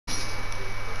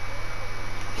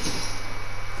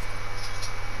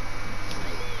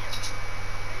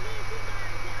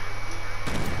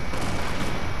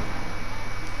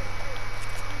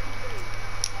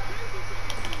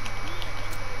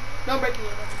Don't break it.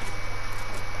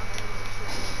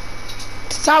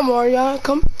 Stop, Mario.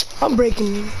 Come, I'm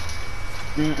breaking it.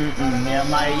 Man,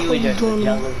 Mario, you were just a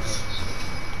jealous.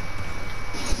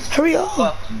 Hurry up.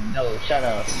 Fuck you. No, shut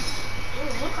up.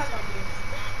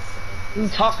 Who you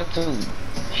talking to?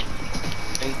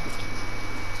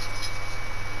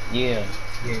 Yeah.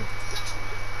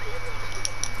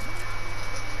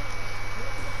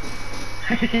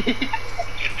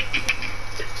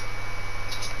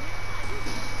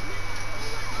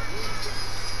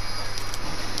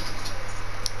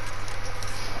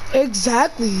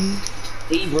 Exactly.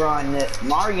 He brought it.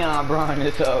 Marion brought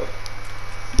this up.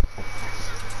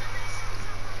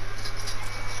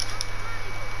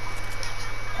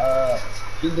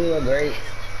 She doing great.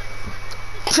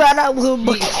 Shout out little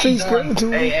bucket face girl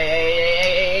too.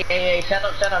 Hey, shut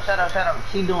up.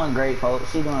 She doing great, folks.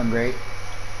 She doing great.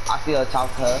 I still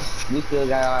talk to her. We still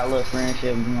got our little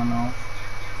friendship going on.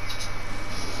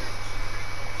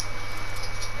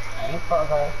 I ain't fuck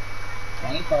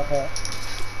her.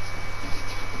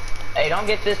 Hey, don't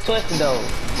get this twisted though.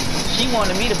 She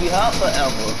wanted me to be her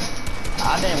forever.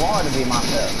 I didn't want her to be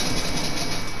myself.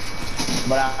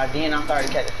 But then I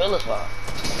started catching feelings for her.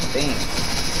 Damn.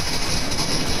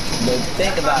 But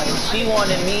think about it. She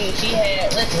wanted me. She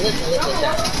had. Listen.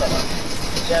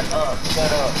 Shut up,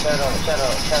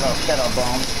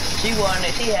 bum. She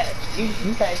wanted. She had.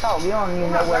 You can't talk. You don't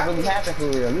even know what really happened for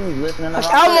real. You was listening to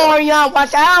watch out, Mario.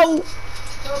 Watch out.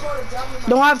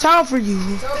 Don't have time for you.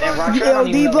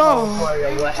 LD bum.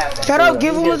 Shut up.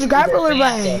 Give him his grappler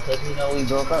back. Because we know we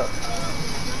broke up.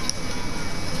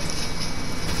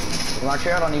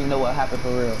 Montreal don't even know what happened for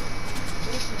real.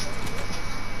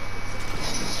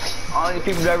 Only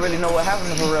people that really know what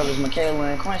happened for real is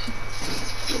Michaela and Quincy.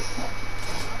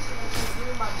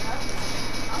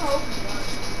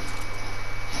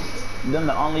 Them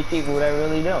the only people that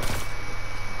really know.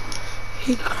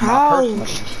 He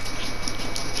crouched.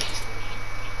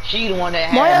 She the one that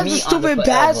had Mario's me a stupid under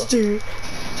bastard.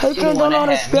 How you don't know how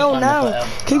to spell now?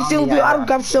 Keep stealing people.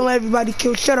 I'm stealing everybody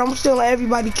killed. Shut up. I'm stealing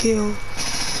everybody killed.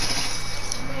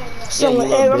 I'm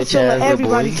stealing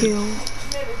everybody killed.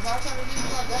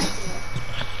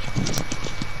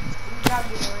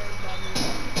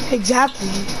 Exactly.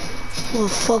 Little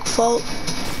fuck fault.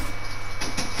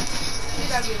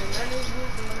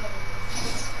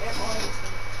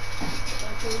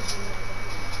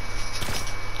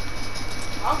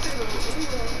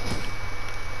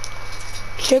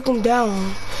 Check him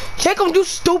down. Check him, you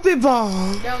stupid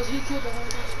bomb.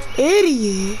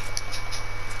 Idiot.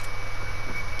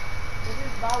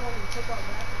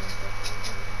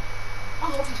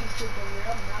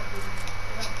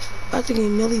 I think he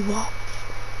Millie walked.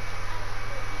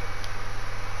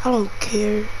 I don't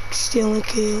care. Stealing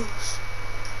kills.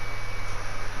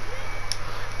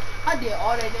 I did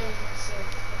all that damage myself.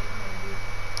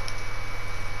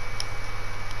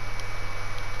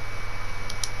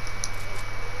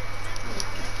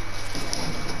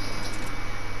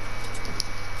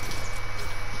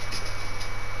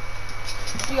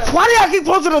 Why do y'all keep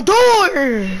closing the door?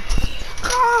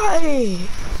 God.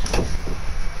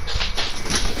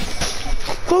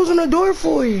 Closing the door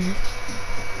for you.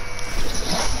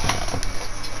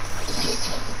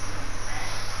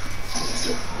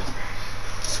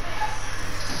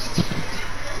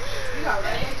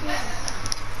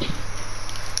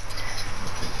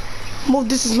 Move,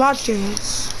 this is my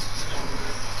chance.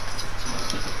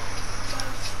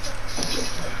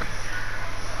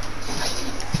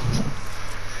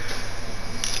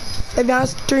 Hey,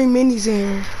 there's 3 minis in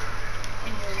here.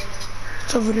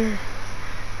 It's over there.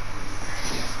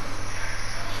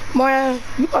 Maya,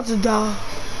 you about to die.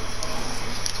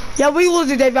 Yeah, we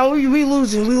losing, David. We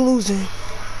losing.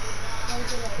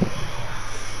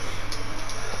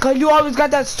 Cause you always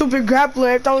got that stupid grappler.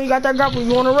 Every time you got that grappler,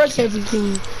 you wanna rush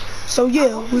everything. So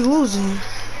yeah, we losing.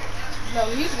 No,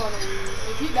 he's gonna lose.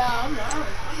 If he die, I'm not.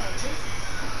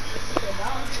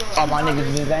 All my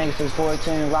niggas been banging since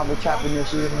 14. Robert trapping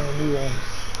this year in the new one.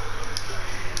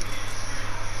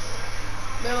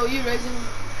 No, you racing?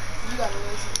 You gotta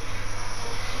race.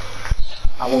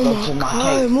 I woke up to my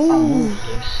cake. Move.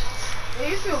 Yeah,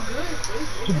 you feel good.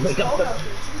 Wake up.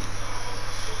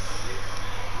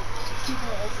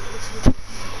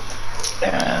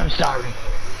 I'm sorry.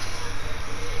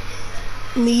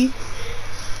 Me.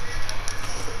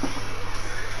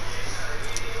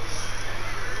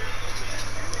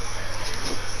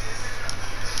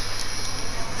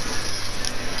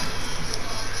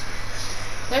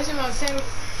 That's what I'm saying.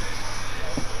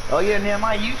 Oh yeah,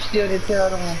 Nehemiah, you still didn't tell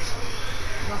them.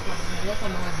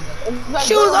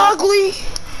 She was ugly.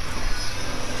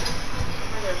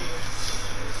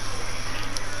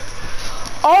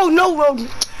 Oh no, bro. Look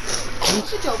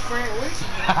at your friend.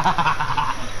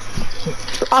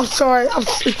 I'm sorry.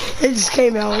 It just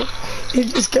came out.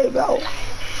 It just came out.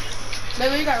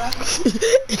 Baby, you got rockets.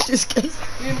 It just came.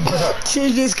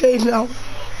 She just came out.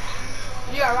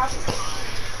 You got rockets.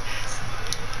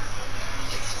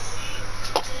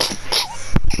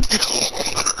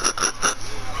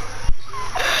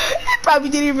 Probably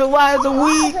didn't even realize a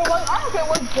week. I don't care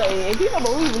what you say. If you don't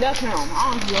believe me, that's him. I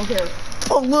honestly don't care.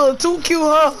 A little too cute,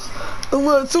 huh? A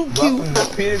little too cute. Welcome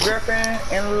to Peter Griffin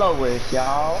and Lois,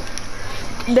 y'all.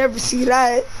 Never see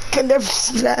that. Can never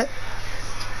see that.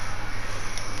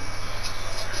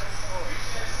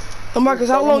 Marcus,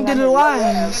 how long did it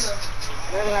last?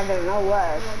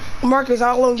 Marcus,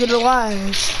 how long did it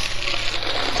last?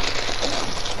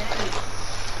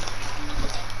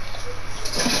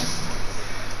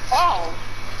 Oh!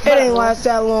 It ain't last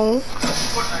that long.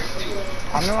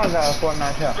 I know I got a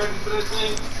Fortnite shot.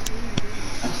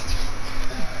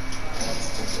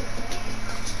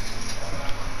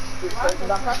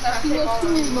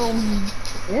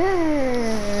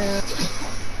 Yeah.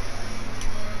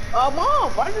 Mom,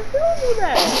 why did you do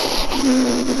that?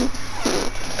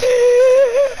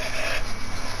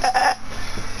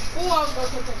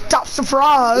 Top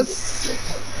surprise.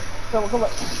 Come on,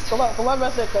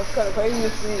 Mr. Cause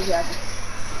craziest things happen.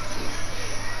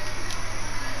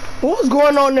 What was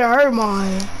going on in her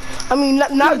mind? I mean,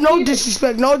 no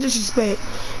disrespect, no disrespect,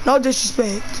 no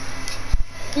disrespect.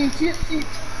 She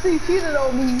cheated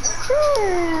on me.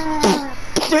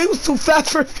 He was too fat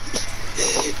for me.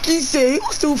 He said he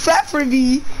was too fat for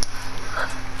me.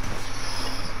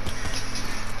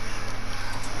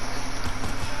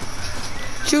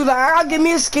 She was like, I gotta give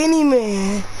me a skinny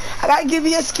man. I gotta give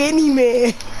me a skinny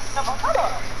man.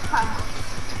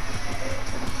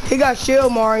 He got shell,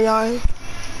 Marion.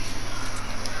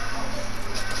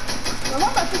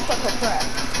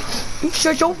 You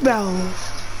shut your mouth.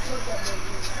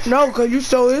 No, cause you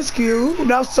stole his cue.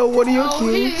 Now so what are your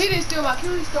cues? He didn't steal my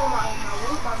cue. He stole my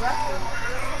rifle.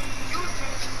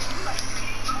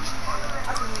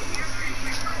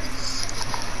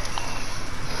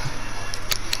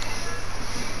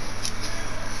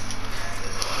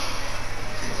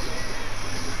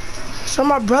 So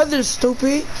my brother's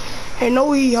stupid. And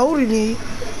know he holding it.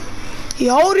 He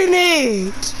holding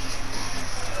it.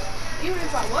 Even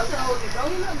if I wasn't holding it, bro,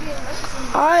 he's not getting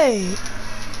nothing. Alright.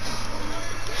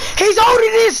 He's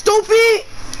holding it, stupid.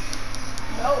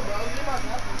 No, bro, get my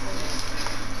rifle.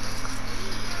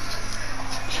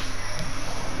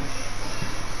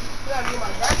 You gotta get my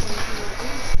rifle.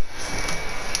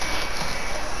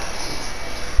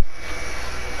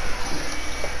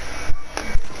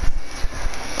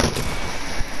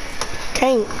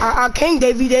 I can't,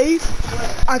 Davey Dave.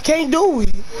 I can't do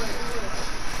it.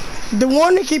 The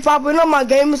one that keep popping up my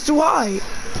game is too high.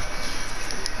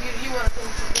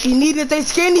 She needed a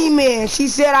skinny man. She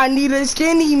said I need a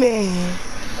skinny man.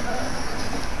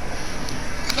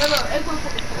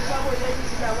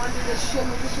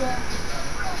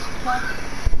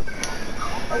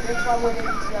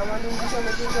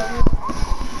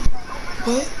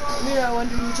 What? You know, when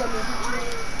you show me a picture,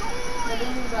 and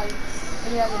then he was like,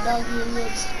 and he has a doggy and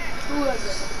mixed. Who was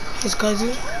it? His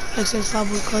cousin.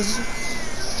 Ex-Starboy cousin.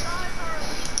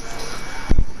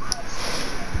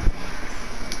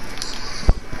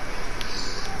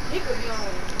 He could be on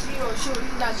 0 shoot.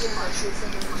 He's not getting no shoot from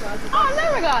him. So I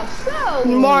never got so.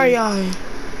 Marion.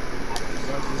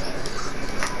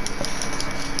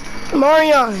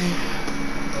 Marion.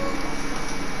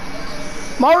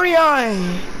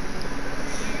 Marion.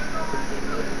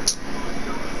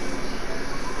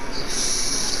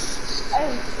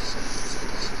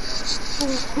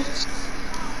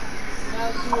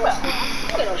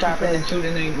 Chopping and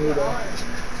shooting ain't good though.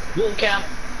 Boot camp.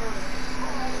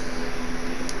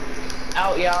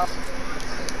 Out, y'all.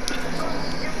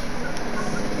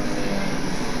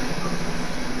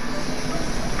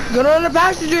 Get on the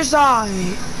passenger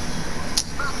side.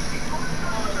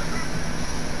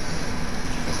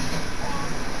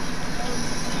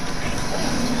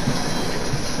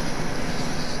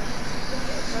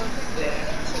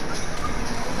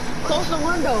 Close the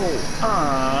window.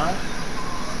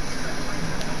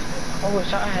 I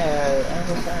wish I had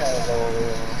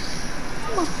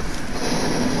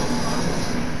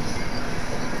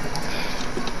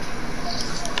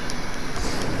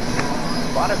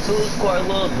Why the two score a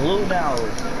little blue now?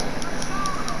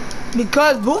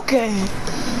 Because boot camp.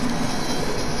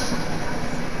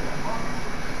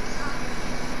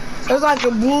 It's like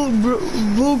a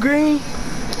blue green.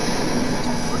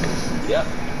 Yep.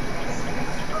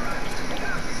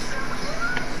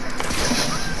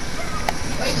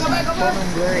 Wait, come back.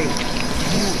 Great.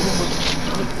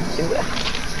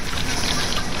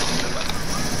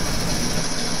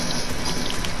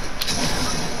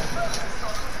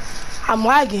 I'm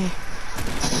lagging.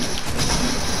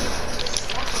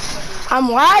 I'm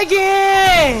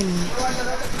lagging.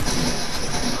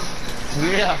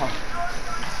 Yeah.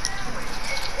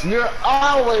 You're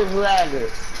always lagging.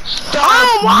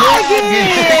 I'm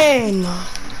lagging.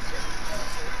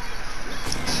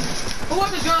 Who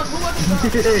wants the drums? Who wants the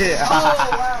drums? Yeah. Oh,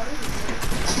 wow.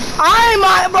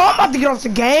 Bro, I'm about to get off the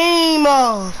game.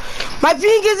 My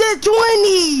finger's at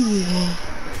 20.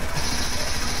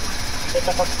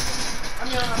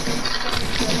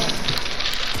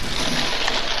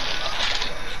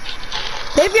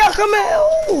 Maybe I'll come in.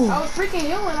 Ooh. I was freaking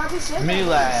yelling. I just said Me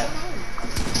that.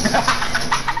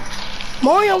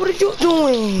 Mario, what are you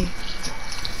doing?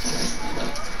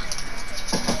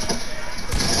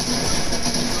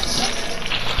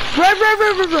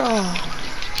 Bro.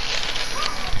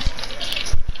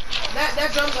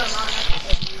 That drum's on mine.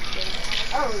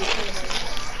 I don't really care about it.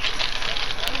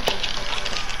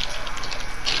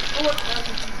 Who wants the drums?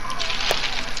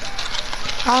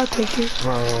 I'll take it.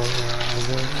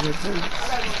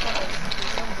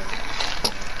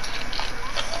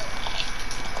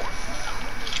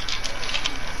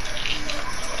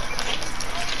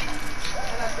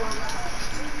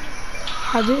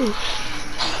 I did.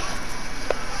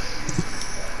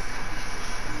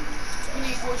 You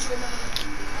need 4 shit now?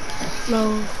 No.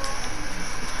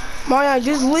 Mario,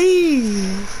 just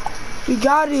leave. We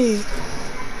got it.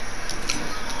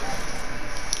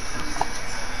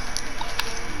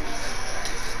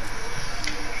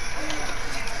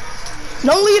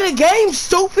 Don't leave the game,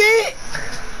 stupid.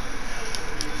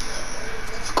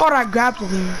 It's called that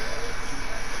grappling.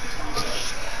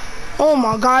 Oh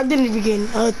my god, I didn't even get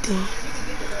nothing.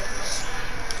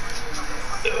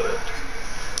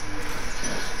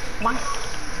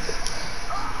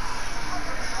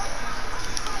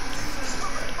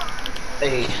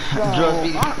 Hey, drug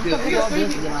me.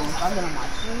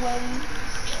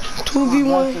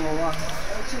 2v1.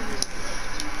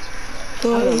 He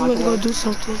went to go do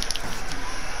something.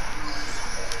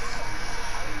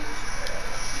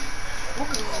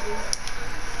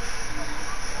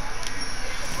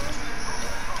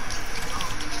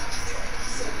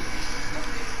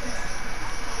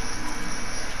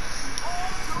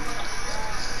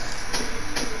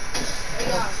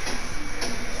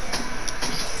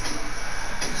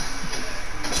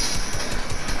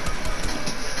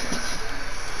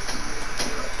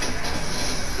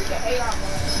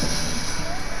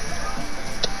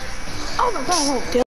 Oh my god.